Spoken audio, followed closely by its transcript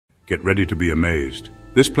Get ready to be amazed.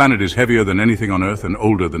 This planet is heavier than anything on Earth and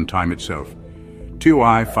older than time itself.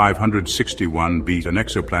 TOI-561b, an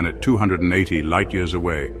exoplanet 280 light-years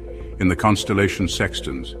away, in the constellation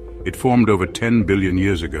Sextans. It formed over 10 billion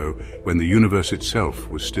years ago when the universe itself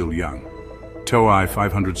was still young.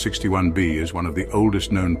 TOI-561b is one of the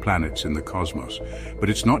oldest known planets in the cosmos, but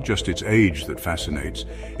it's not just its age that fascinates.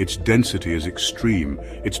 Its density is extreme.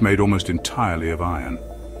 It's made almost entirely of iron.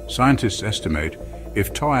 Scientists estimate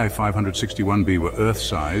if TOI-561b were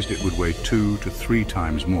Earth-sized, it would weigh 2 to 3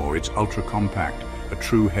 times more. It's ultra-compact, a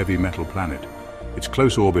true heavy metal planet. Its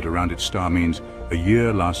close orbit around its star means a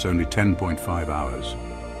year lasts only 10.5 hours.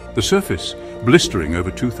 The surface, blistering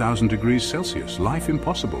over 2,000 degrees Celsius, life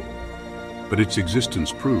impossible. But its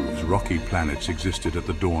existence proves rocky planets existed at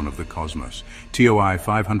the dawn of the cosmos.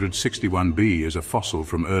 TOI-561b is a fossil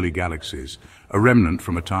from early galaxies, a remnant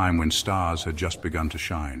from a time when stars had just begun to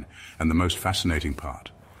shine. And the most fascinating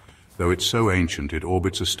part, though it's so ancient, it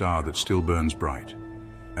orbits a star that still burns bright.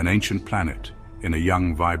 An ancient planet in a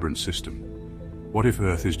young, vibrant system. What if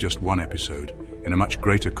Earth is just one episode in a much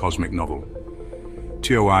greater cosmic novel?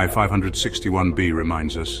 TOI-561b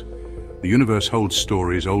reminds us, the universe holds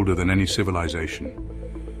stories older than any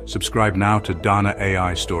civilization. Subscribe now to Dana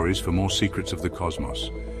AI Stories for more secrets of the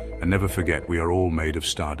cosmos. And never forget, we are all made of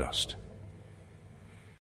stardust.